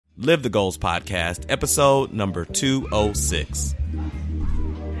Live the Goals podcast, episode number 206.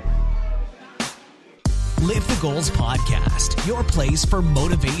 Live the Goals podcast, your place for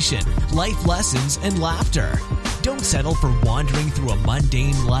motivation, life lessons, and laughter. Don't settle for wandering through a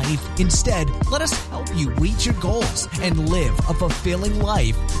mundane life. Instead, let us help you reach your goals and live a fulfilling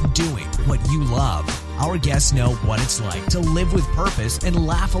life doing what you love. Our guests know what it's like to live with purpose and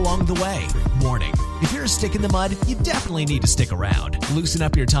laugh along the way. Warning, if you're a stick in the mud, you definitely need to stick around. Loosen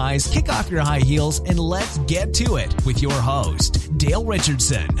up your ties, kick off your high heels, and let's get to it with your host, Dale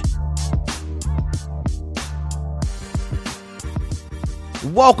Richardson.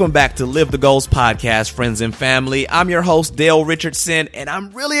 Welcome back to Live the Goals podcast, friends and family. I'm your host, Dale Richardson, and I'm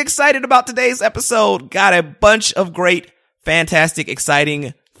really excited about today's episode. Got a bunch of great, fantastic,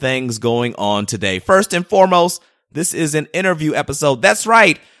 exciting things going on today. First and foremost, this is an interview episode. That's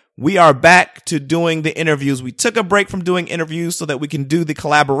right. We are back to doing the interviews. We took a break from doing interviews so that we can do the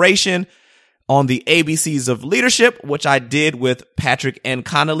collaboration on the ABCs of Leadership, which I did with Patrick and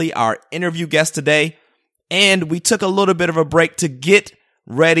Connally, our interview guest today. And we took a little bit of a break to get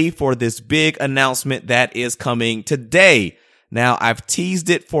ready for this big announcement that is coming today. Now, I've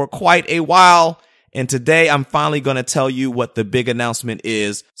teased it for quite a while, and today I'm finally going to tell you what the big announcement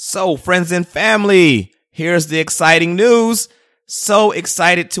is. So, friends and family, here's the exciting news. So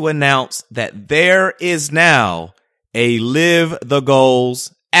excited to announce that there is now a Live the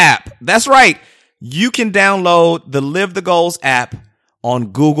Goals app. That's right. You can download the Live the Goals app on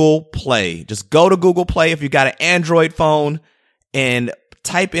Google Play. Just go to Google Play if you got an Android phone and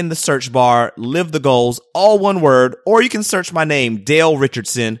type in the search bar, Live the Goals, all one word, or you can search my name, Dale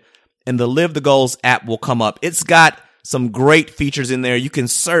Richardson, and the Live the Goals app will come up. It's got some great features in there. You can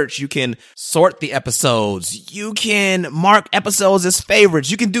search, you can sort the episodes, you can mark episodes as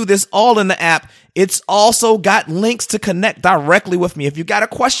favorites. You can do this all in the app. It's also got links to connect directly with me. If you got a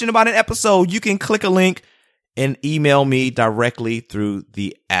question about an episode, you can click a link and email me directly through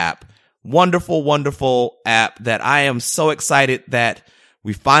the app. Wonderful, wonderful app that I am so excited that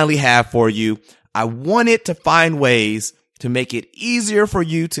we finally have for you. I wanted to find ways to make it easier for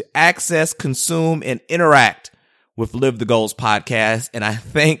you to access, consume, and interact with Live the Goals podcast. And I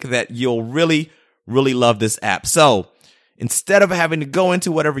think that you'll really, really love this app. So instead of having to go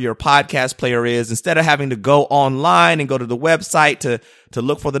into whatever your podcast player is, instead of having to go online and go to the website to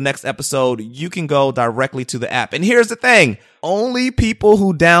look for the next episode, you can go directly to the app. And here's the thing. Only people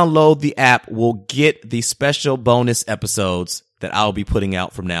who download the app will get the special bonus episodes that I'll be putting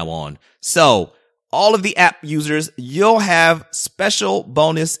out from now on. So all of the app users, you'll have special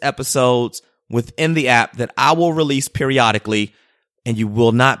bonus episodes within the app that I will release periodically, and you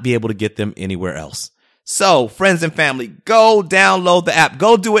will not be able to get them anywhere else. So friends and family, go download the app.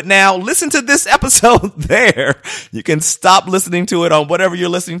 Go do it now. Listen to this episode there. You can stop listening to it on whatever you're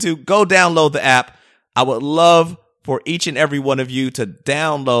listening to. Go download the app. I would love for each and every one of you to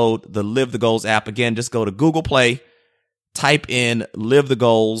download the Live the Goals app. Again, just go to Google Play, type in Live the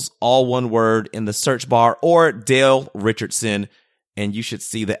Goals, all one word in the search bar, or Dale Richardson, and you should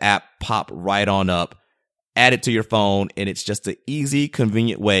see the app pop right on up. Add it to your phone, and it's just an easy,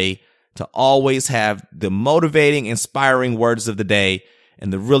 convenient way to always have the motivating, inspiring words of the day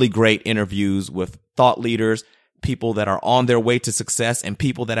and the really great interviews with thought leaders, people that are on their way to success, and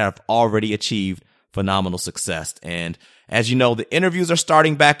people that have already achieved phenomenal success. And as you know, the interviews are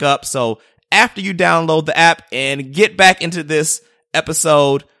starting back up. So after you download the app and get back into this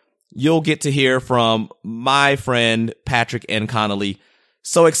episode, you'll get to hear from my friend Patrick and Connally.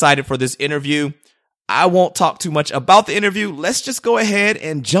 So excited for this interview. I won't talk too much about the interview. Let's just go ahead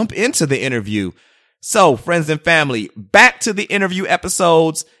and jump into the interview. So, friends and family, back to the interview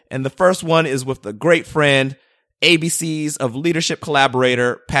episodes. And the first one is with the great friend, ABCs of Leadership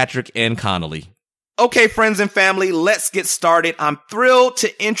collaborator, Patrick and Connally. Okay, friends and family, let's get started. I'm thrilled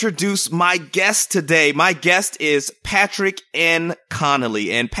to introduce my guest today. My guest is Patrick N.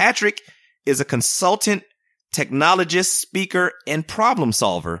 Connally, and Patrick is a consultant, technologist, speaker, and problem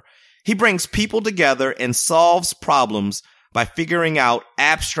solver. He brings people together and solves problems by figuring out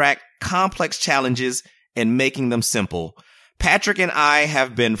abstract, complex challenges and making them simple. Patrick and I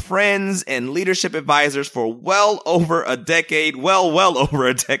have been friends and leadership advisors for well over a decade.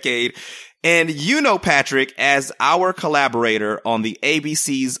 And you know Patrick as our collaborator on the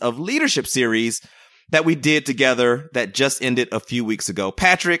ABCs of Leadership series that we did together that just ended a few weeks ago.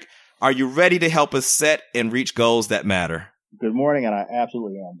 Patrick, are you ready to help us set and reach goals that matter? Good morning, and I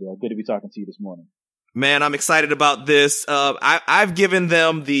absolutely am, Bill. Good to be talking to you this morning. Man, I'm excited about this. I've given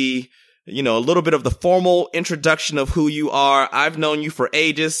them a little bit of the formal introduction of who you are. I've known you for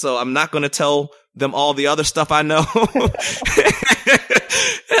ages, so I'm not going to tell them all the other stuff I know.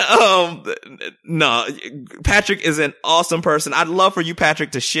 No, Patrick is an awesome person. I'd love for you,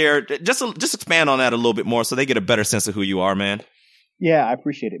 Patrick, to share, just expand on that a little bit more so they get a better sense of who you are, man. Yeah, I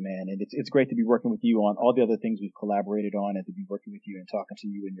appreciate it, man. And it's great to be working with you on all the other things we've collaborated on and to be working with you and talking to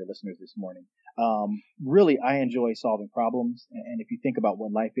you and your listeners this morning. Really, I enjoy solving problems. And if you think about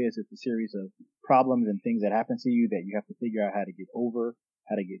what life is, it's a series of problems and things that happen to you that you have to figure out how to get over,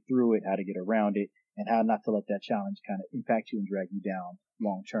 how to get through it, how to get around it, and how not to let that challenge kind of impact you and drag you down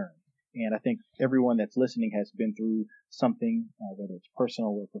long term. And I think everyone that's listening has been through something, whether it's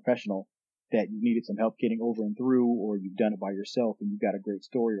personal or professional, that you needed some help getting over and through, or you've done it by yourself and you've got a great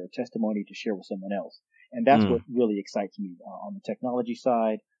story or a testimony to share with someone else. And that's what really excites me on the technology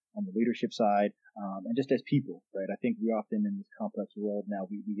side, on the leadership side, and just as people, right? I think we often in this complex world now,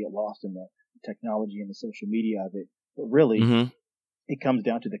 we get lost in the technology and the social media of it, but really it comes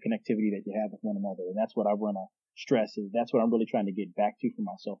down to the connectivity that you have with one another. And that's what I want to stress is that's what I'm really trying to get back to for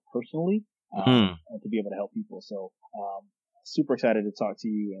myself personally, and to be able to help people. So, super excited to talk to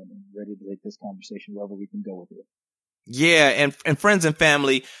you and ready to take this conversation wherever we can go with it. Yeah. And friends and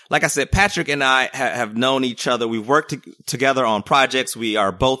family, like I said, Patrick and I have known each other. We've worked together on projects. We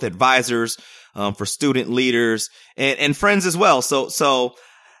are both advisors, for student leaders and friends as well. So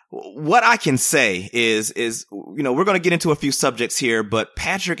what I can say is, we're going to get into a few subjects here, but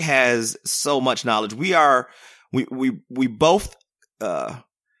Patrick has so much knowledge. We both, count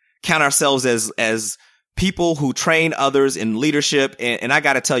ourselves as people who train others in leadership. And I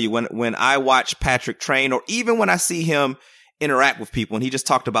got to tell you, when I watch Patrick train, or even when I see him interact with people, and he just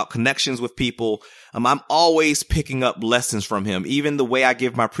talked about connections with people, I'm always picking up lessons from him. Even the way I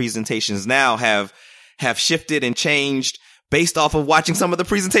give my presentations now have shifted and changed based off of watching some of the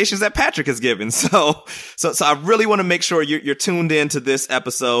presentations that Patrick has given. So I really want to make sure you're tuned into this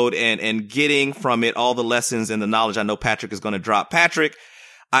episode and getting from it all the lessons and the knowledge I know Patrick is going to drop. Patrick,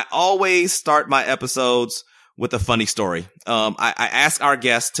 I always start my episodes with a funny story. I ask our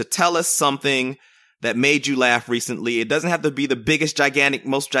guests to tell us something that made you laugh recently. It doesn't have to be the biggest,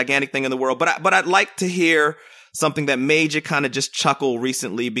 most gigantic thing in the world, but I'd like to hear something that made you kind of just chuckle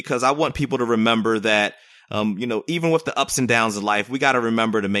recently, because I want people to remember that, even with the ups and downs of life, we got to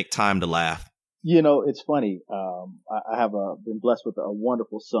remember to make time to laugh. It's funny. I have been blessed with a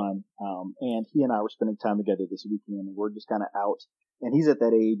wonderful son, and he and I were spending time together this weekend, and we're just kind of out. And he's at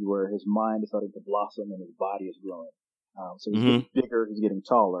that age where his mind is starting to blossom and his body is growing. So he's getting bigger, he's getting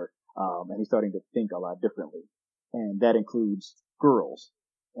taller, and he's starting to think a lot differently. And that includes girls.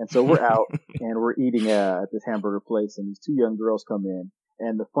 And so we're out and we're eating at this hamburger place, and these two young girls come in.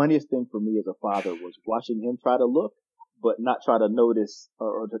 And the funniest thing for me as a father was watching him try to look, but not try to notice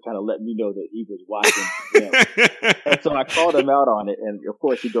or to kind of let me know that he was watching them. And so I called him out on it. And of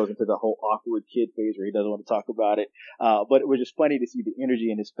course he goes into the whole awkward kid phase where he doesn't want to talk about it. But it was just funny to see the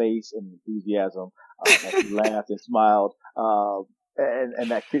energy in his face and the enthusiasm, as he laughed and smiled. And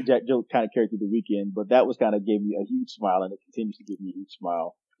that joke kind of carried through the weekend, but that was kind of gave me a huge smile, and it continues to give me a huge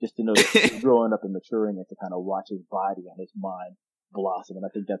smile just to know that he's growing up and maturing, and to kind of watch his body and his mind blossom. And I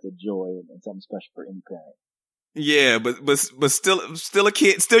think that's a joy and something special for any parent. Yeah, but still a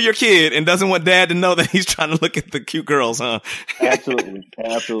kid, still your kid, and doesn't want dad to know that he's trying to look at the cute girls, huh? Absolutely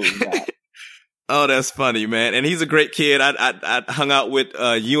not. Oh, that's funny, man. And he's a great kid. I hung out with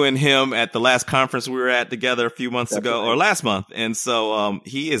you and him at the last conference we were at together a few months ago, or last month. And so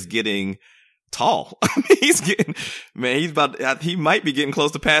he is getting tall. He might be getting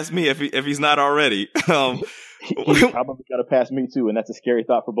close to past me if he's not already. He's probably got to pass me too, and that's a scary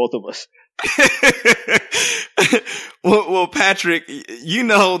thought for both of us. Well, Patrick, you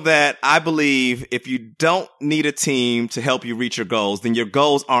know that I believe if you don't need a team to help you reach your goals, then your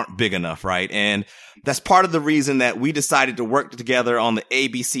goals aren't big enough, right? And that's part of the reason that we decided to work together on the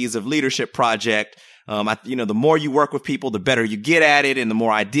ABCs of Leadership project. The more you work with people, the better you get at it, and the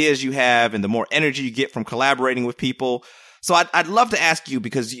more ideas you have, and the more energy you get from collaborating with people. So I'd love to ask you,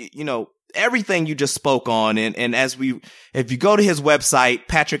 because everything you just spoke on, and if you go to his website,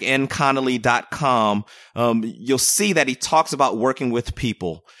 patricknconnally.com, you'll see that he talks about working with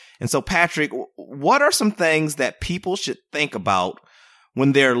people. And so, Patrick, what are some things that people should think about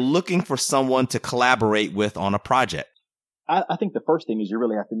when they're looking for someone to collaborate with on a project? I think the first thing is you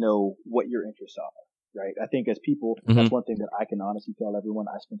really have to know what your interests are, right? I think as people, that's one thing that I can honestly tell everyone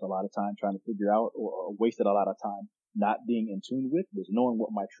I spent a lot of time trying to figure out, or wasted a lot of time not being in tune with, was knowing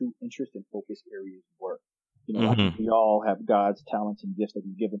what my true interest and focus areas were. I think we all have God's talents and gifts that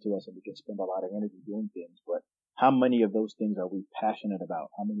He's given to us, and we can spend a lot of energy doing things. But how many of those things are we passionate about?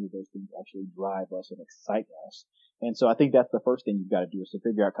 How many of those things actually drive us and excite us? And so I think that's the first thing you've got to do, is to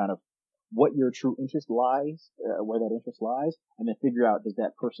figure out kind of what your true interest lies, where that interest lies, and then figure out, does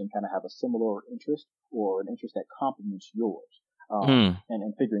that person kind of have a similar interest or an interest that complements yours?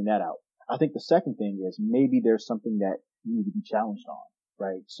 And figuring that out. I think the second thing is maybe there's something that you need to be challenged on,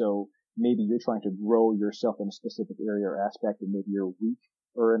 right? So maybe you're trying to grow yourself in a specific area or aspect, and maybe you're weak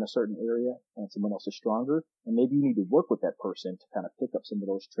or in a certain area and someone else is stronger. And maybe you need to work with that person to kind of pick up some of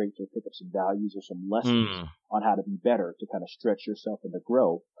those traits or pick up some values or some lessons on how to be better, to kind of stretch yourself and to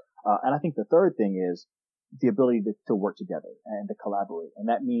grow. And I think the third thing is the ability to work together and to collaborate. And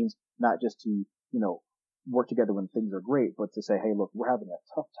that means not just to, work together when things are great, but to say, hey, look, we're having a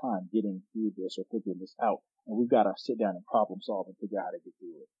tough time getting through this or figuring this out. And we've got to sit down and problem solve and figure out how to get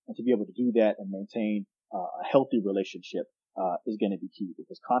through it. And to be able to do that and maintain a healthy relationship is going to be key,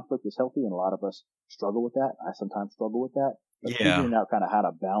 because conflict is healthy, and a lot of us struggle with that. I sometimes struggle with that. But figuring out kind of how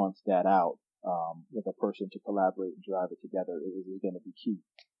to balance that out with a person to collaborate and drive it together is going to be key.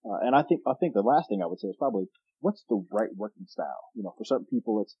 And I think the last thing I would say is probably, what's the right working style? For certain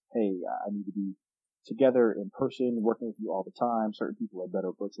people, it's, hey, I need to be together in person, working with you all the time. Certain people are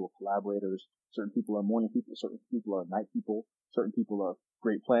better virtual collaborators. Certain people are morning people. Certain people are night people. Certain people are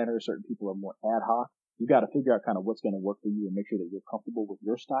great planners. Certain people are more ad hoc. You got to figure out kind of what's going to work for you and make sure that you're comfortable with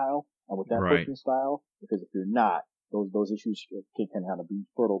your style and with that person's style. Because if you're not, those issues can kind of be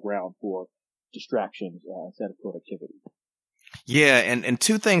fertile ground for distractions instead of productivity. Yeah, and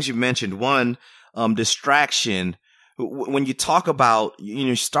two things you mentioned. One, distraction. When you talk about,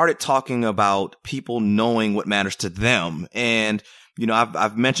 you started talking about people knowing what matters to them. And,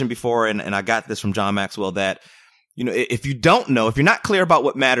 I've mentioned before, and I got this from John Maxwell, that, if you don't know, if you're not clear about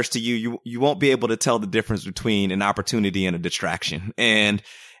what matters to you, you won't be able to tell the difference between an opportunity and a distraction. And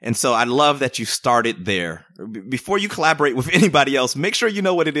so I love that you started there. Before you collaborate with anybody else, make sure you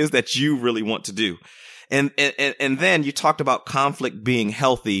know what it is that you really want to do. And then you talked about conflict being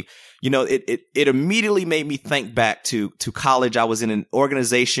healthy. It immediately made me think back to college. I was in an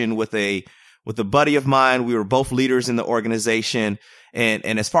organization with a buddy of mine. We were both leaders in the organization.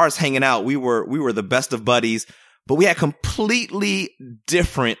 And as far as hanging out, we were the best of buddies, but we had completely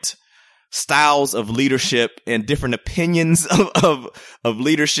different styles of leadership and different opinions of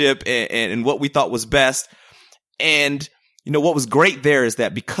leadership and what we thought was best. And, what was great there is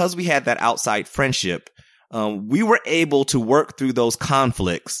that because we had that outside friendship, we were able to work through those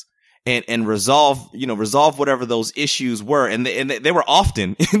conflicts and resolve whatever those issues were. And they were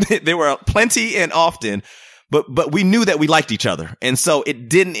often, they were plenty and often, but we knew that we liked each other. And so it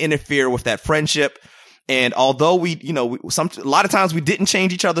didn't interfere with that friendship. And although a lot of times we didn't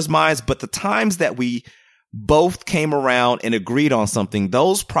change each other's minds, but the times that we both came around and agreed on something,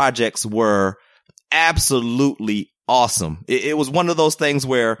 those projects were absolutely awesome. It was one of those things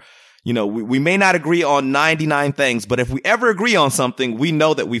where, we may not agree on 99 things, but if we ever agree on something, we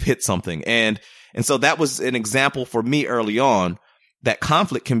know that we've hit something. And so that was an example for me early on that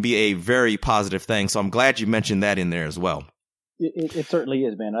conflict can be a very positive thing. So I'm glad you mentioned that in there as well. It certainly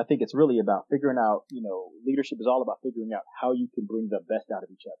is, man. I think it's really about figuring out, leadership is all about figuring out how you can bring the best out of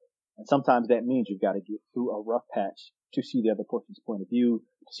each other. And sometimes that means you've got to get through a rough patch to see the other person's point of view,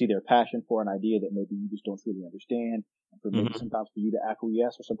 to see their passion for an idea that maybe you just don't truly understand. And for maybe sometimes for you to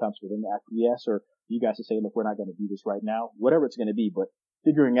acquiesce, or sometimes for them to acquiesce, or you guys to say, look, we're not going to do this right now, whatever it's going to be. But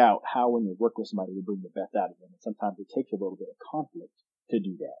figuring out how, when you work with somebody, to bring the best out of them. And sometimes it takes a little bit of conflict to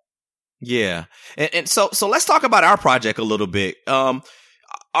do that. Yeah. And so let's talk about our project a little bit.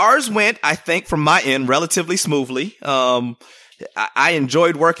 Ours went, I think, from my end, relatively smoothly. I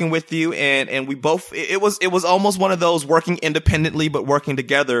enjoyed working with you, and we both, it was almost one of those working independently, but working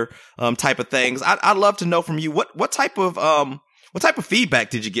together, type of things. I'd love to know from you, what type of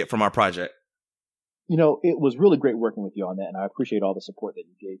feedback did you get from our project? It was really great working with you on that, and I appreciate all the support that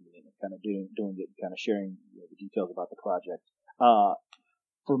you gave me and kind of doing it, and kind of sharing the details about the project.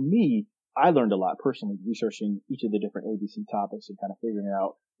 For me, I learned a lot personally researching each of the different ABC topics and kind of figuring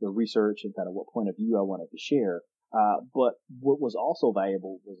out the research and kind of what point of view I wanted to share. But what was also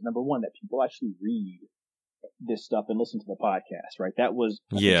valuable was, number one, that people actually read this stuff and listen to the podcast, right? That was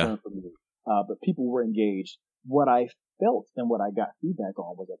a concern for me. But people were engaged. What I felt and what I got feedback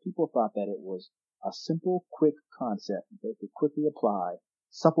on was that people thought that it was a simple, quick concept that they could quickly apply,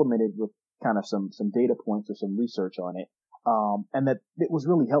 supplemented with kind of some data points or some research on it. And that it was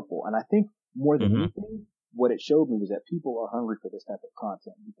really helpful. And I think more than anything, what it showed me was that people are hungry for this type of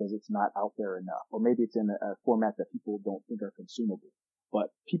content because it's not out there enough, or maybe it's in a format that people don't think are consumable.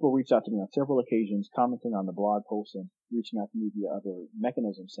 But people reached out to me on several occasions, commenting on the blog posts and reaching out to me via other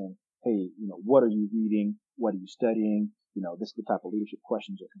mechanisms saying, hey, what are you reading? What are you studying? this is the type of leadership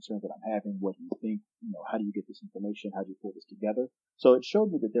questions or concerns that I'm having. What do you think? How do you get this information? How do you pull this together? So it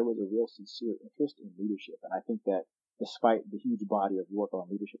showed me that there was a real sincere interest in leadership. And I think that despite the huge body of work on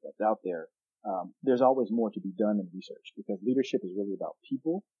leadership that's out there, there's always more to be done in research, because leadership is really about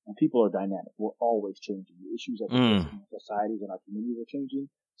people, and people are dynamic. We're always changing. The issues that we're facing in our societies and our communities are changing.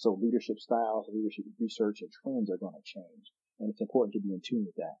 So leadership styles, leadership research, and trends are going to change. And it's important to be in tune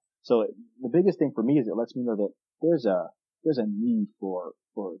with that. So the biggest thing for me is it lets me know that there's a need for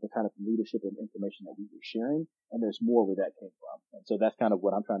the kind of leadership and information that we were sharing, and there's more where that came from. And so that's kind of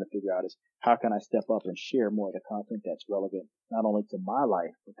what I'm trying to figure out, is how can I step up and share more of the content that's relevant, not only to my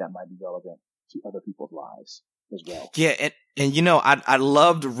life, but that might be relevant to other people's lives as well. Yeah. And I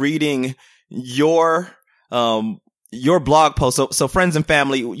loved reading your blog post. So friends and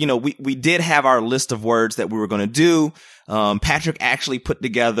family, we did have our list of words that we were going to do. Patrick actually put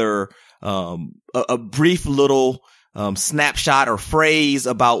together, a brief little, snapshot or phrase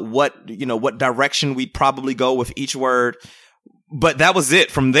about what direction we'd probably go with each word. But that was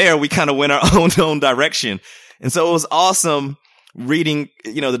it. From there, we kind of went our own direction. And so it was awesome reading,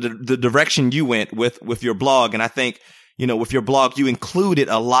 the direction you went with your blog. And I think, with your blog, you included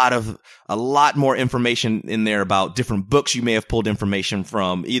a lot more information in there about different books you may have pulled information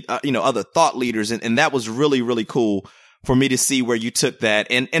from, other thought leaders. And that was really, really cool for me to see where you took that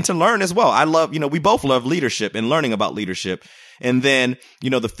and to learn as well. I love, we both love leadership and learning about leadership. And then,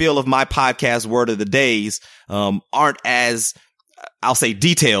 the feel of my podcast, Word of the Days, aren't as, I'll say,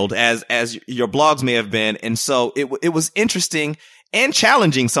 detailed as your blogs may have been. And so it was interesting and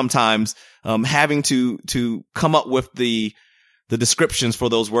challenging sometimes, having to come up with the descriptions for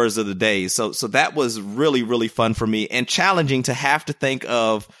those words of the day. So that was really, really fun for me, and challenging to have to think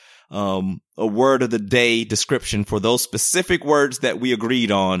of, a word of the day description for those specific words that we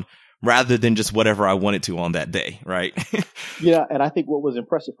agreed on, rather than just whatever I wanted to on that day. Right. Yeah. And I think what was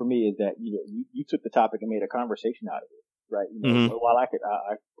impressive for me is that, you took the topic and made a conversation out of it. Right. While I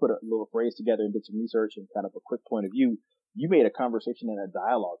put a little phrase together and did some research and kind of a quick point of view, you made a conversation and a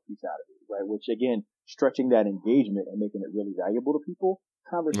dialogue piece out of it, right? Which, again, stretching that engagement and making it really valuable to people.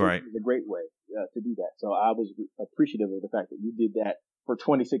 Conversation is a great way to do that. So I was appreciative of the fact that you did that for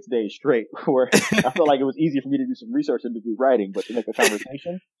 26 days straight, where I felt like it was easy for me to do some research and to do writing, but to make a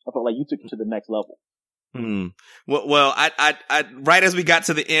conversation, I felt like you took it to the next level. Well, I right as we got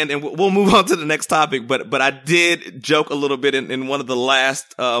to the end, and we'll move on to the next topic, but I did joke a little bit in one of the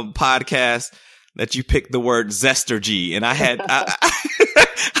last podcasts that you picked the word zestergy, and I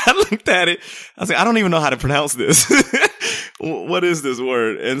looked at it. I was like, I don't even know how to pronounce this. What is this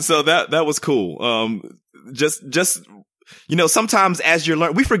word? And so that was cool. Just sometimes as you're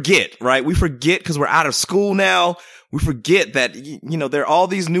learning, we forget, right? We forget because we're out of school now. We forget that, there are all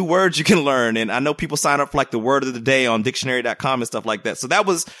these new words you can learn. And I know people sign up for like the word of the day on dictionary.com and stuff like that. So that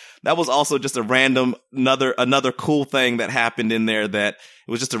was also just a random, another cool thing that happened in there, that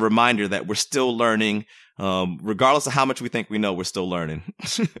it was just a reminder that we're still learning. Regardless of how much we think we know, we're still learning.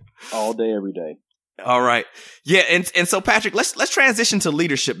 All day, every day. All right. Yeah. And so Patrick, let's transition to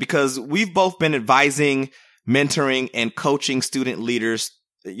leadership, because we've both been advising, mentoring, and coaching student leaders,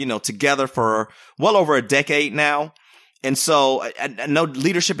 together for well over a decade now. And so I know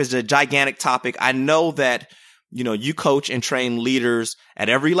leadership is a gigantic topic. I know that, you coach and train leaders at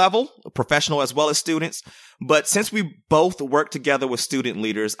every level, professional as well as students. But since we both work together with student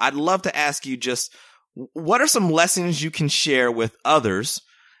leaders, I'd love to ask you just, what are some lessons you can share with others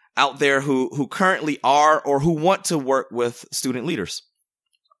out there who currently are or who want to work with student leaders?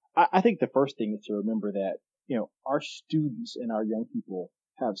 I think the first thing is to remember that, our students and our young people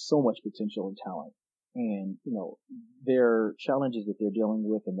have so much potential and talent. And, their challenges that they're dealing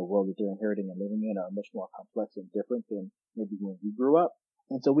with and the world that they're inheriting and living in are much more complex and different than maybe when we grew up.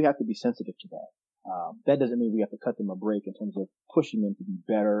 And so we have to be sensitive to that. That doesn't mean we have to cut them a break in terms of pushing them to be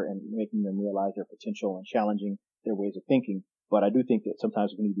better and making them realize their potential and challenging their ways of thinking. But I do think that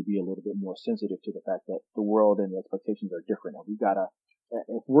sometimes we need to be a little bit more sensitive to the fact that the world and the expectations are different. And we've got to,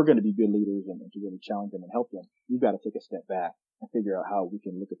 if we're going to be good leaders and to really challenge them and help them, we've got to take a step back and figure out how we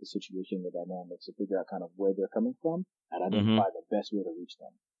can look at the situation, the dynamics, and figure out kind of where they're coming from and identify the best way to reach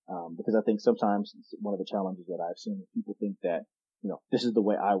them. Because I think sometimes it's one of the challenges that I've seen is people think that, this is the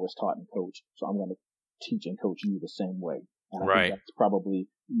way I was taught and coached, so I'm going to teach and coach you the same way. And I think that's probably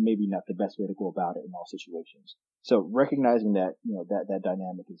maybe not the best way to go about it in all situations. So recognizing that, that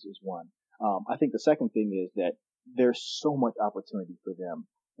dynamic is one. I think the second thing is that there's so much opportunity for them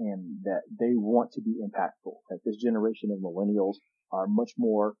and that they want to be impactful. That this generation of millennials are much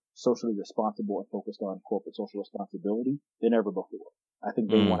more socially responsible and focused on corporate social responsibility than ever before. I think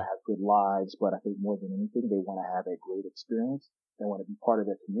they want to have good lives, but I think more than anything, they want to have a great experience. They want to be part of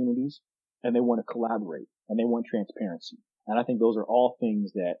their communities, and they want to collaborate, and they want transparency. And I think those are all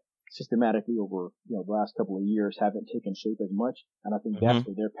things that systematically over, the last couple of years haven't taken shape as much. And I think that's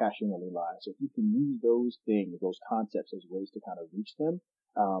where their passion really lies. So if you can use those things, those concepts as ways to kind of reach them,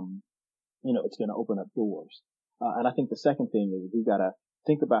 it's going to open up doors. And I think the second thing is we've got to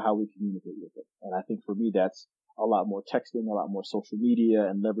think about how we communicate with them. And I think for me, that's a lot more texting, a lot more social media,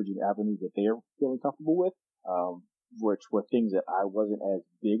 and leveraging avenues that they're feeling comfortable with, which were things that I wasn't as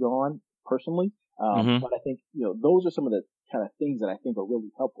big on personally. But I think, those are some of the kind of things that I think are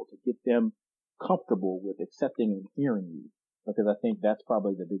really helpful to get them comfortable with accepting and hearing you. Because I think that's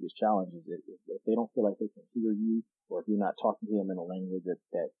probably the biggest challenge is that if they don't feel like they can hear you, or if you're not talking to them in a language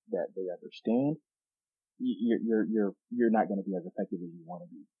that they understand, you're not going to be as effective as you want to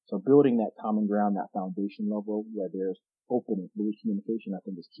be. So building that common ground, that foundation level where there's open and fluid communication, I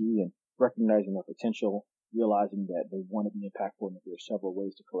think is key, and recognizing their potential, realizing that they want to be impactful and that there's several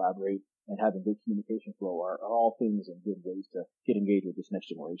ways to collaborate, and having good communication flow are all things and good ways to get engaged with this next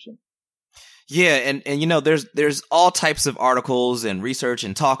generation. Yeah, and there's all types of articles and research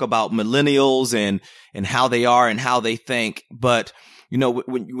and talk about millennials and how they are and how they think, but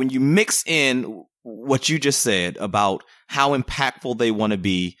when you mix in what you just said about how impactful they want to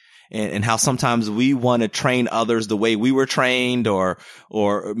be, and how sometimes we want to train others the way we were trained, or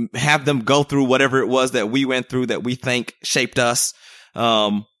have them go through whatever it was that we went through that we think shaped us.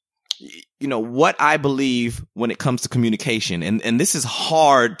 What I believe when it comes to communication, and this is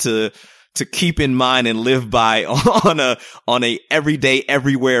hard to keep in mind and live by on a everyday,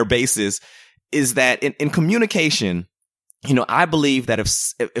 everywhere basis, is that in communication, I believe that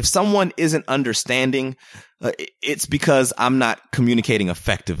if someone isn't understanding, it's because I'm not communicating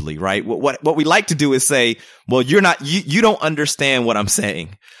effectively, right? What we like to do is say, well, you don't understand what I'm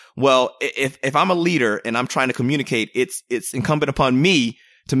saying. Well, if I'm a leader and I'm trying to communicate, it's incumbent upon me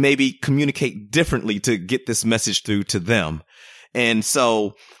to maybe communicate differently to get this message through to them. And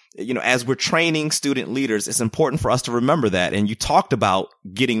so, as we're training student leaders, it's important for us to remember that. And you talked about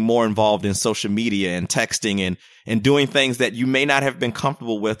getting more involved in social media and texting and doing things that you may not have been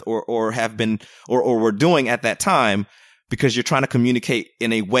comfortable with or have been or were doing at that time, because you're trying to communicate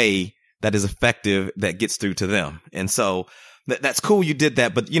in a way that is effective, that gets through to them. And so that's cool you did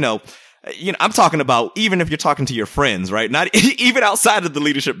that. But, I'm talking about even if you're talking to your friends, right? Not even outside of the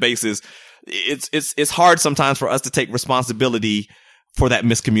leadership basis, it's hard sometimes for us to take responsibility for that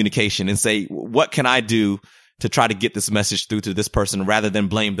miscommunication and say, what can I do to try to get this message through to this person, rather than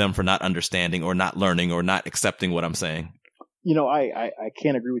blame them for not understanding or not learning or not accepting what I'm saying? I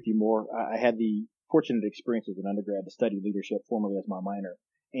can't agree with you more. I had the fortunate experience as an undergrad to study leadership formally as my minor.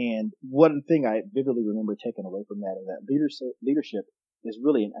 And one thing I vividly remember taking away from that is that leadership is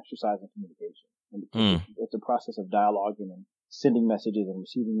really an exercise in communication. And it's a process of dialoguing and sending messages and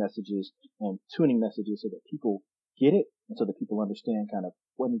receiving messages and tuning messages so that people get it, and so that people understand kind of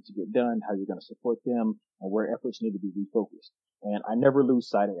what needs to get done, how you're going to support them, and where efforts need to be refocused. And I never lose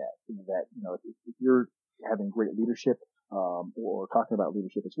sight of that. If you're having great leadership, or talking about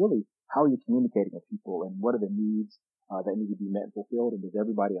leadership, it's really how are you communicating with people, and what are the needs that need to be met and fulfilled, and does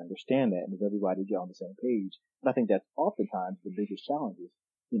everybody understand that, and does everybody get on the same page? And I think that's oftentimes the biggest challenge is,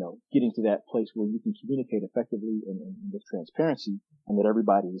 getting to that place where you can communicate effectively and with transparency, and that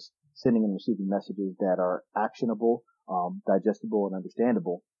everybody's sending and receiving messages that are actionable, digestible, and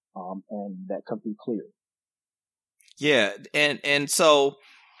understandable, and that come through clear. Yeah. And so,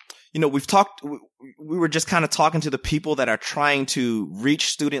 we were just kind of talking to the people that are trying to reach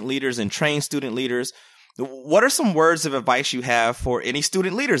student leaders and train student leaders. What are some words of advice you have for any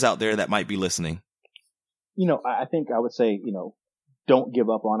student leaders out there that might be listening? I think I would say, don't give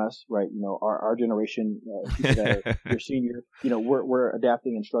up on us, right? Our generation, people that are your senior, we're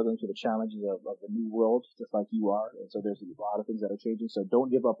adapting and struggling to the challenges of the new world, just like you are. And so there's a lot of things that are changing. So don't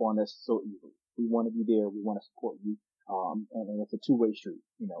give up on us so easily. We want to be there. We want to support you. And it's a two-way street.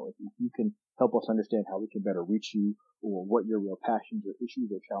 If you can help us understand how we can better reach you, or what your real passions or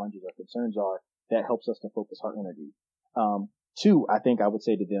issues or challenges or concerns are, that helps us to focus our energy. Two, I think I would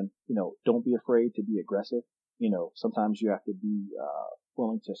say to them, don't be afraid to be aggressive. Sometimes you have to be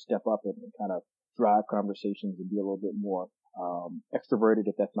willing to step up and kind of drive conversations and be a little bit more extroverted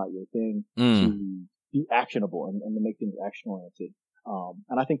if that's not your thing, to be actionable and to make things action-oriented.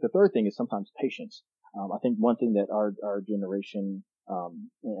 And I think the third thing is sometimes patience. I think one thing that our generation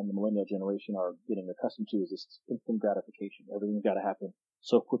and the millennial generation are getting accustomed to is this instant gratification. Everything's got to happen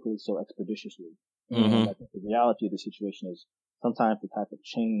so quickly, so expeditiously. And I think the reality of the situation is sometimes the type of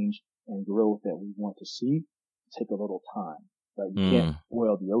change and growth that we want to see take a little time, right? You can't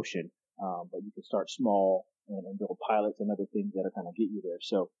boil the ocean, but you can start small and build pilots and other things that are kind of get you there.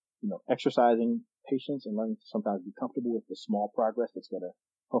 So, exercising patience and learning to sometimes be comfortable with the small progress that's going to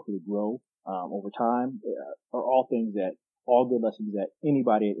hopefully grow, over time, are all good lessons that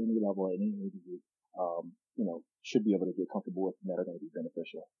anybody at any level, at any age group, should be able to get comfortable with and that are going to be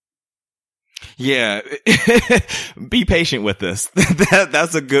beneficial. Yeah. Be patient with this.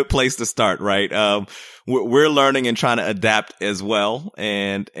 That's a good place to start, right? We're learning and trying to adapt as well.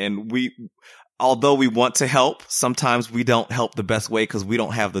 And although we want to help, sometimes we don't help the best way because we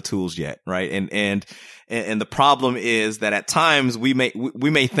don't have the tools yet, right? And the problem is that at times we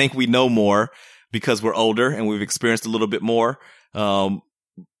may think we know more because we're older and we've experienced a little bit more.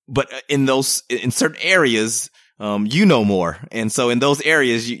 But in certain areas, you know more. And so in those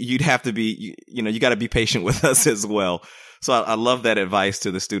areas, you'd have to be, you got to be patient with us as well. So I love that advice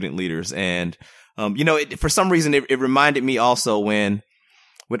to the student leaders. And, for some reason, it reminded me also when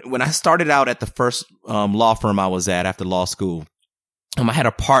I started out at the first, law firm I was at after law school, I had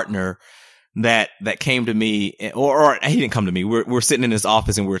a partner that came to me, or he didn't come to me. We're sitting in his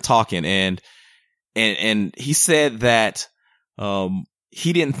office and we were talking, and he said that,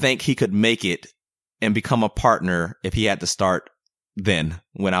 he didn't think he could make it and become a partner if he had to start then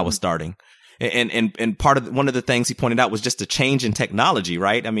when I was starting. And one of the things he pointed out was just a change in technology,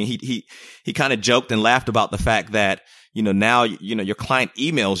 right? I mean, he kind of joked and laughed about the fact that, now, your client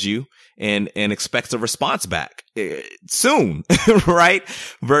emails you and expects a response back soon, right?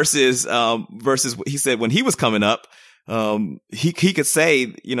 Versus he said when he was coming up, he could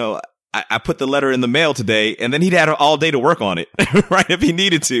say, I put the letter in the mail today, and then he'd had all day to work on it, right? If he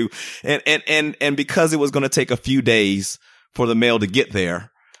needed to. And because it was going to take a few days for the mail to get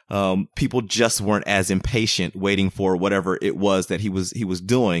there, people just weren't as impatient waiting for whatever it was that he was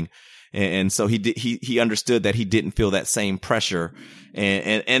doing. And so he understood that he didn't feel that same pressure.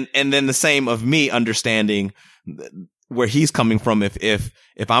 And then the same of me understanding where he's coming from. If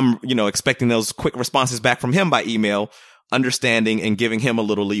I'm, expecting those quick responses back from him by email, understanding and giving him a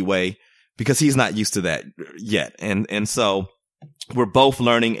little leeway because he's not used to that yet. And so we're both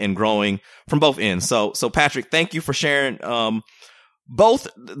learning and growing from both ends. So Patrick, thank you for sharing, both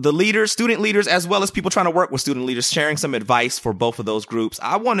the leaders, student leaders, as well as people trying to work with student leaders, sharing some advice for both of those groups.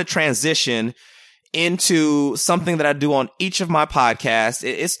 I want to transition into something that I do on each of my podcasts.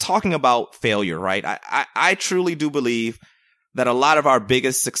 It's talking about failure, right? I truly do believe that a lot of our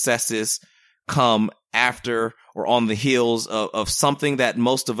biggest successes come after or on the heels of something that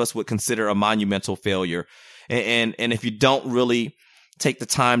most of us would consider a monumental failure. And if you don't really take the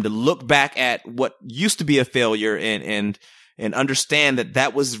time to look back at what used to be a failure and understand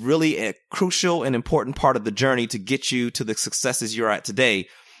that was really a crucial and important part of the journey to get you to the successes you're at today,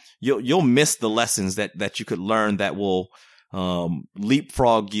 you'll miss the lessons that you could learn that will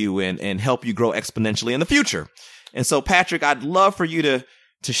leapfrog you and help you grow exponentially in the future. And so, Patrick, I'd love for you to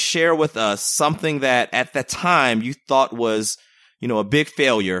share with us something that at that time you thought was, a big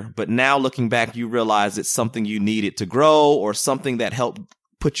failure, but now looking back, you realize it's something you needed to grow or something that helped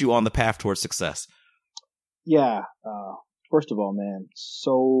put you on the path towards success. Yeah. First of all, man,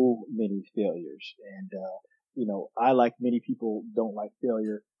 so many failures. And, I, like many people, don't like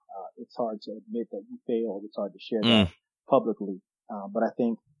failure. It's hard to admit that you failed. It's hard to share that publicly. But I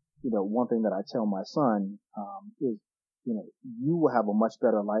think, one thing that I tell my son, is, you will have a much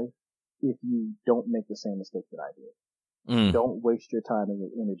better life if you don't make the same mistake that I did. Don't waste your time and your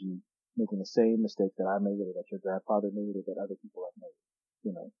energy making the same mistake that I made or that your grandfather made or that other people have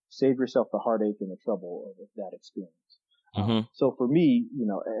made. Save yourself the heartache and the trouble of that experience. So for me,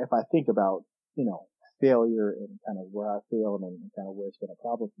 if I think about, failure and kind of where I failed and kind of where it's been a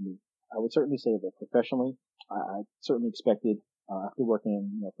problem for me, I would certainly say that professionally, I certainly expected, after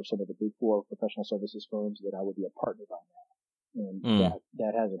working, for some of the big four professional services firms, that I would be a partner by now. And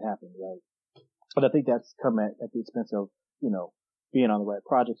that hasn't happened, right? But I think that's come at the expense of, being on the right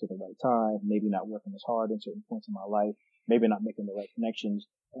projects at the right time, maybe not working as hard in certain points in my life, maybe not making the right connections,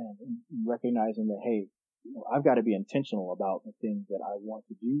 and recognizing that, hey, I've got to be intentional about the things that I want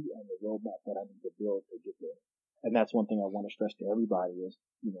to do and the roadmap that I need to build to get there. And that's one thing I want to stress to everybody is,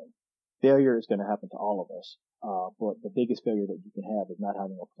 failure is going to happen to all of us. But the biggest failure that you can have is not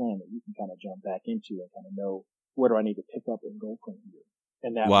having a plan that you can kind of jump back into and kind of know, where do I need to pick up and go from here?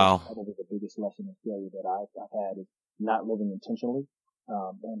 And that was probably the biggest lesson in failure that I've had is not living intentionally.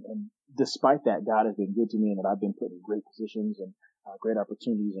 And despite that, God has been good to me and that I've been put in great positions and great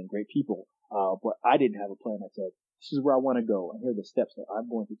opportunities and great people. But I didn't have a plan that said, this is where I want to go, and here are the steps that I'm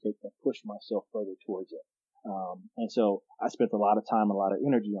going to take to push myself further towards it. And so I spent a lot of time, a lot of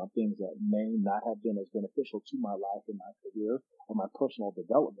energy on things that may not have been as beneficial to my life and my career or my personal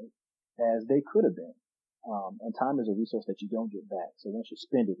development as they could have been. And time is a resource that you don't get back. So once you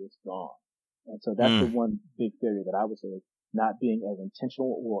spend it, it's gone. And so that's the one big failure that I would say, not being as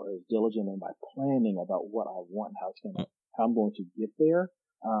intentional or as diligent in my planning about what I want and how I'm going to get there,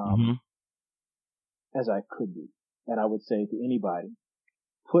 as I could be. And I would say to anybody,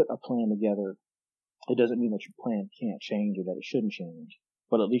 put a plan together. It doesn't mean that your plan can't change or that it shouldn't change,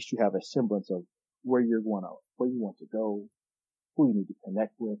 but at least you have a semblance of where you want to go, who you need to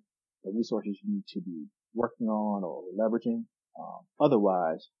connect with, the resources you need to be working on or leveraging.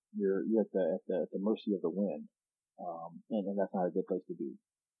 Otherwise, you're at the mercy of the wind, and that's not a good place to be.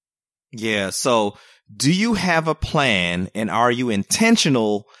 Yeah. So, do you have a plan, and are you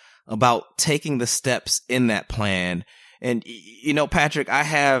intentional about taking the steps in that plan? And Patrick, I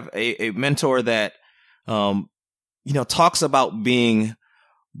have a mentor that talks about being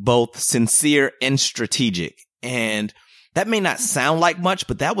both sincere and strategic. And that may not sound like much,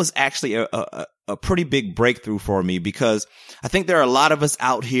 but that was actually a pretty big breakthrough for me, because I think there are a lot of us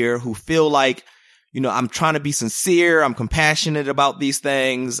out here who feel like, I'm trying to be sincere, I'm compassionate about these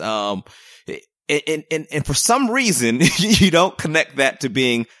things. And for some reason, you don't connect that to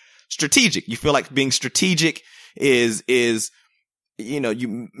being strategic. You feel like being strategic is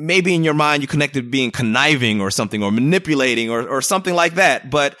you maybe in your mind you connected being conniving or something, or manipulating or something like that.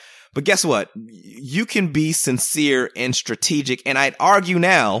 But guess what? You can be sincere and strategic. And I'd argue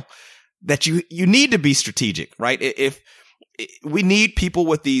now that you need to be strategic, right? If we need people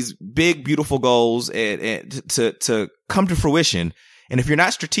with these big, beautiful goals and to come to fruition. And if you're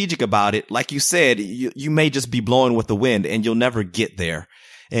not strategic about it, like you said, you may just be blowing with the wind and you'll never get there.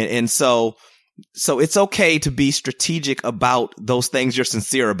 And so it's okay to be strategic about those things you're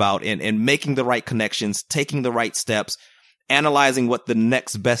sincere about, and making the right connections, taking the right steps, analyzing what the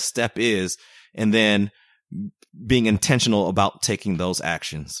next best step is, and then being intentional about taking those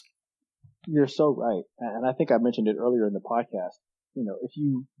actions. You're so right. And I think I mentioned it earlier in the podcast. If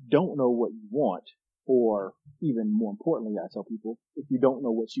you don't know what you want, or even more importantly, I tell people, if you don't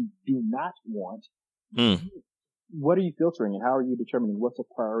know what you do not want, what are you filtering, and how are you determining what's a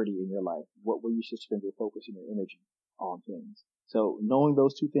priority in your life? Where you should spend your focus and your energy on things. So knowing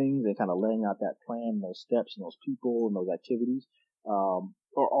those two things and kind of laying out that plan, those steps and those people and those activities, are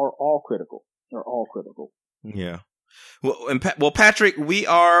all critical. They're all critical. Yeah. Well, Patrick, we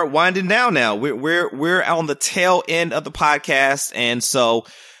are winding down now. We're on the tail end of the podcast. And so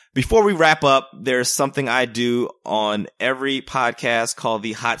before we wrap up, there's something I do on every podcast called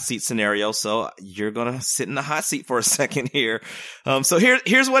the hot seat scenario. So you're going to sit in the hot seat for a second here. So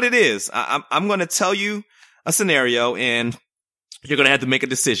here's what it is. I'm going to tell you a scenario, and you're going to have to make a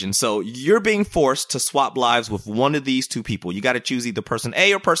decision. So you're being forced to swap lives with one of these two people. You got to choose either person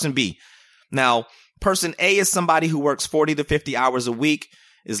A or person B. Now, person A is somebody who works 40 to 50 hours a week,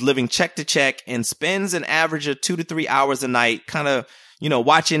 is living check to check, and spends an average of 2 to 3 hours a night, kind of,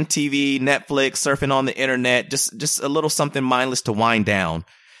 watching TV, Netflix, surfing on the internet, just a little something mindless to wind down.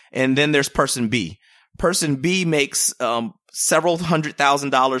 And then there's person B. Person B makes several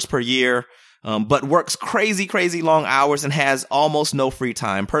 $100,000 per year, but works crazy long hours and has almost no free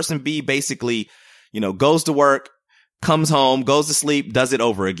time. Person B basically, goes to work, comes home, goes to sleep, does it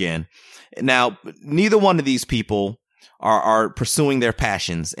over again. Now, neither one of these people are pursuing their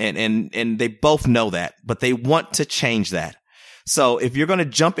passions, and they both know that, but they want to change that. So if you're going to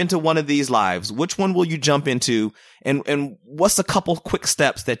jump into one of these lives, which one will you jump into? And what's a couple quick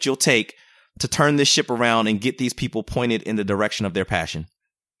steps that you'll take to turn this ship around and get these people pointed in the direction of their passion?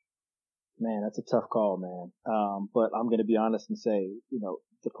 Man, that's a tough call, man. But I'm going to be honest and say,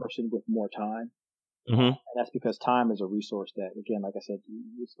 the person with more time. And that's because time is a resource that, again, like I said,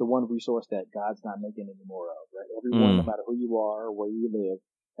 it's the one resource that God's not making any more of, right? Everyone, no matter who you are or where you live,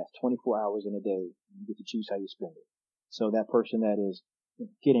 has 24 hours in a day. You get to choose how you spend it. So that person that is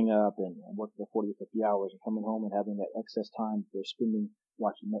getting up and working for 40 or 50 hours and coming home and having that excess time they're spending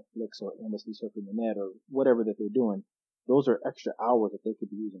watching Netflix or endlessly surfing the net or whatever that they're doing, those are extra hours that they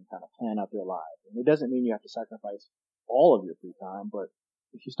could be using to kind of plan out their lives. And it doesn't mean you have to sacrifice all of your free time, but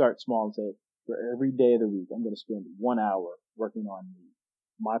if you start small and say, for every day of the week, I'm going to spend 1 hour working on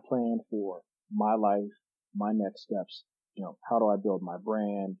my plan for my life, my next steps. How do I build my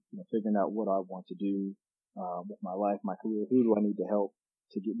brand? Figuring out what I want to do with my life, my career. Who do I need to help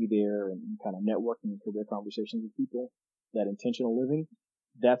to get me there? And kind of networking and career conversations with people. That intentional living,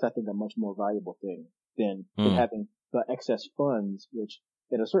 that's, I think, a much more valuable thing than having the excess funds, which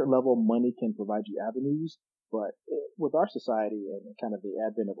at a certain level, money can provide you avenues. But with our society and kind of the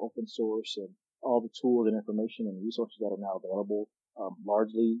advent of open source and all the tools and information and resources that are now available,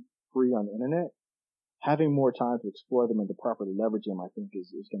 largely free on the internet, having more time to explore them and to properly leverage them, I think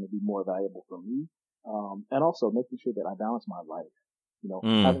is going to be more valuable for me. And also making sure that I balance my life,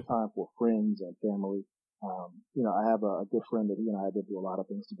 having time for friends and family. I have a good friend that he and I have been through a lot of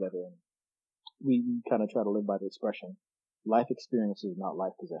things together, and we kind of try to live by the expression, life experiences, not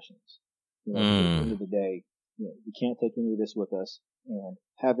life possessions. At the end of the day, we can't take any of this with us, and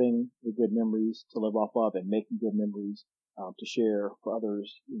having the good memories to live off of and making good memories to share for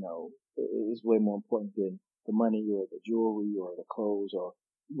others, is way more important than the money or the jewelry or the clothes or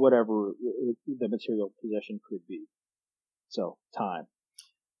whatever the material possession could be. So, time.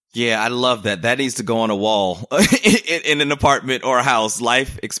 Yeah, I love that. That needs to go on a wall in an apartment or a house.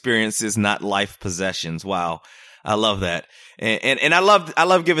 Life experiences, not life possessions. Wow. I love that. And I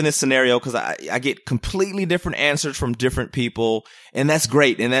love giving this scenario because I get completely different answers from different people. And that's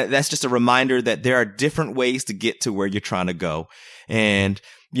great. And that's just a reminder that there are different ways to get to where you're trying to go. And,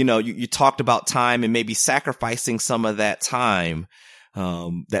 you talked about time and maybe sacrificing some of that time, a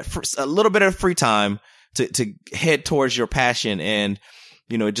little bit of free time to head towards your passion. And,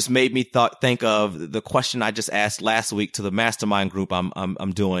 it just made me think of the question I just asked last week to the mastermind group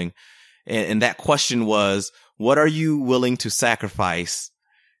I'm doing. And that question was, what are you willing to sacrifice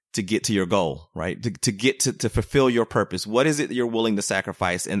to get to your goal, right? To get to fulfill your purpose? What is it that you're willing to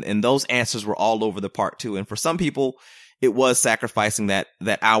sacrifice? And those answers were all over the park too. And for some people, it was sacrificing that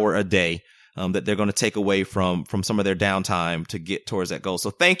hour a day, that they're going to take away from some of their downtime to get towards that goal. So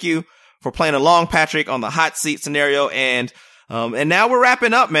thank you for playing along, Patrick, on the hot seat scenario. And now we're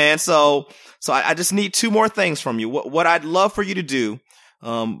wrapping up, man. So I just need two more things from you. What I'd love for you to do,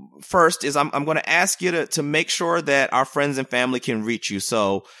 first is I'm going to ask you to make sure that our friends and family can reach you.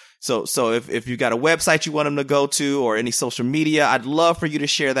 So if you got a website you want them to go to or any social media, I'd love for you to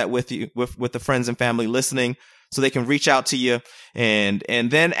share that with the friends and family listening so they can reach out to you. And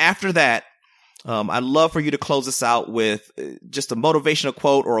then after that, I'd love for you to close us out with just a motivational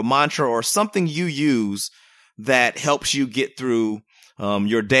quote or a mantra or something you use that helps you get through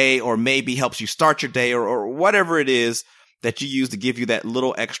your day, or maybe helps you start your day, or whatever it is that you use to give you that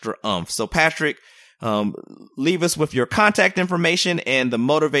little extra oomph. So Patrick, leave us with your contact information and the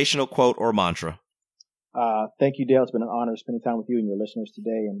motivational quote or mantra. Thank you, Dale. It's been an honor spending time with you and your listeners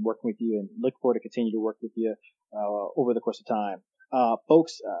today and working with you, and look forward to continue to work with you over the course of time.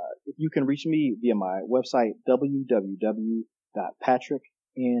 Folks, if you can reach me via my website,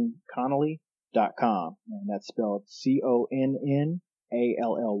 www.patricknconnally.com, and that's spelled CONNALLY,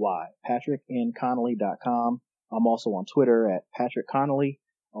 patricknconnally.com. I'm also on Twitter at Patrick Connally,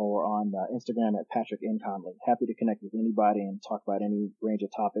 or on Instagram at Patrick N. Connally. Happy to connect with anybody and talk about any range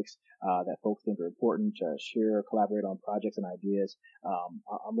of topics that folks think are important, share, collaborate on projects and ideas.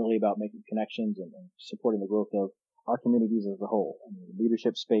 I'm really about making connections and supporting the growth of our communities as a whole, the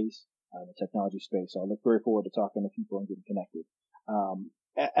leadership space, the technology space. So I look very forward to talking to people and getting connected.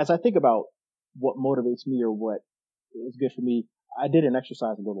 As I think about what motivates me or what is good for me, I did an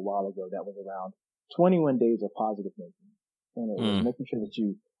exercise a little while ago that was around 21 days of positive thinking. And it was making sure that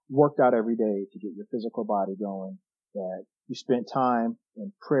you worked out every day to get your physical body going, that you spent time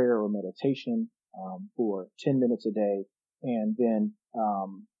in prayer or meditation for 10 minutes a day, and then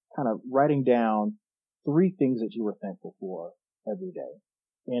kind of writing down 3 things that you were thankful for every day.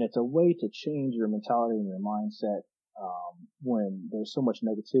 And it's a way to change your mentality and your mindset when there's so much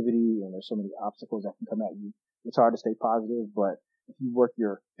negativity and there's so many obstacles that can come at you. It's hard to stay positive, but if you work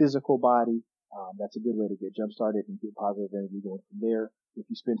your physical body, that's a good way to get jump started and get positive energy going from there. If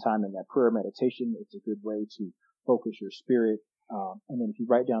you spend time in that prayer meditation, it's a good way to focus your spirit. And then if you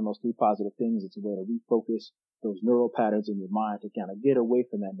write down those 3 positive things, it's a way to refocus those neural patterns in your mind to kind of get away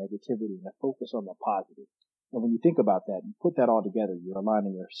from that negativity and to focus on the positive. And when you think about that and put that all together, you're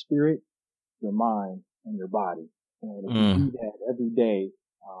aligning your spirit, your mind, and your body. And if you do that every day,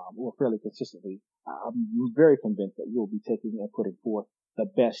 or fairly consistently, I'm very convinced that you'll be taking and putting forth the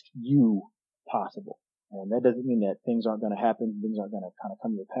best you possible. And that doesn't mean that things aren't going to happen, things aren't going to kind of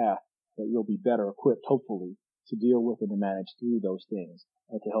come your path, but you'll be better equipped, hopefully, to deal with and to manage through those things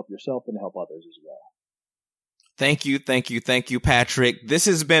and to help yourself and to help others as well. Thank you, Patrick. This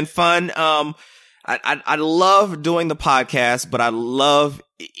has been fun. I love doing the podcast, but I love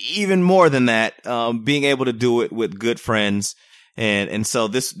even more than that, being able to do it with good friends. And so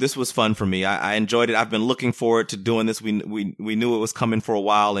this was fun for me. I enjoyed it. I've been looking forward to doing this. We knew it was coming for a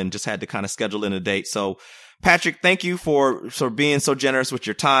while and just had to kind of schedule in a date. So Patrick, thank you for being so generous with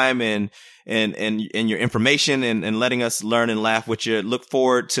your time and your information and letting us learn and laugh with you. Look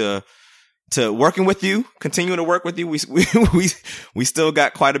forward to working with you, continuing to work with you. We still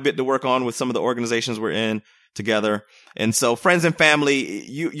got quite a bit to work on with some of the organizations we're in together. And so friends and family,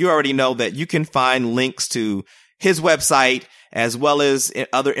 you already know that you can find links to his website as well as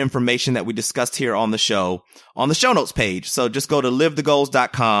other information that we discussed here on the show notes page. So just go to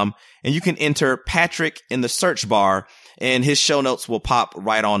LiveTheGoals.com and you can enter Patrick in the search bar and his show notes will pop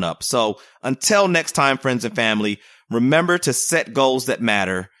right on up. So until next time, friends and family, remember to set goals that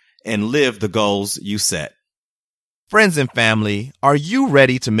matter and live the goals you set. Friends and family, are you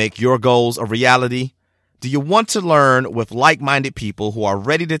ready to make your goals a reality? Do you want to learn with like-minded people who are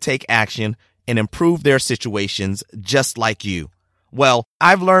ready to take action and improve their situations just like you? Well,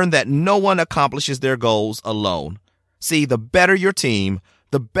 I've learned that no one accomplishes their goals alone. See, the better your team,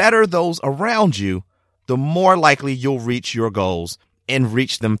 the better those around you, the more likely you'll reach your goals and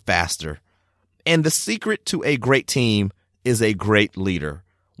reach them faster. And the secret to a great team is a great leader.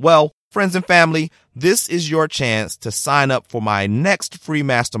 Well, friends and family, this is your chance to sign up for my next free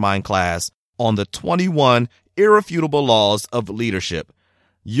mastermind class on the 21 irrefutable laws of leadership.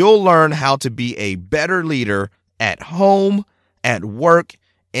 You'll learn how to be a better leader at home, at work,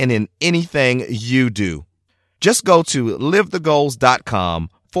 and in anything you do. Just go to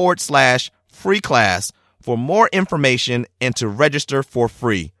livethegoals.com/free class for more information and to register for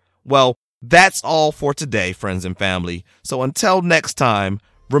free. Well, that's all for today, friends and family. So until next time,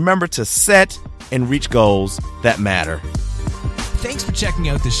 remember to set and reach goals that matter. Thanks for checking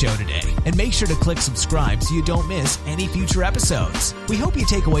out the show today, and make sure to click subscribe so you don't miss any future episodes. We hope you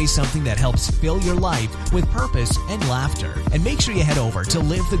take away something that helps fill your life with purpose and laughter. And make sure you head over to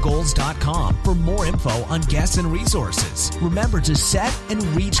LiveTheGoals.com for more info on guests and resources. Remember to set and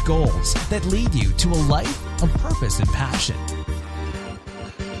reach goals that lead you to a life of purpose and passion.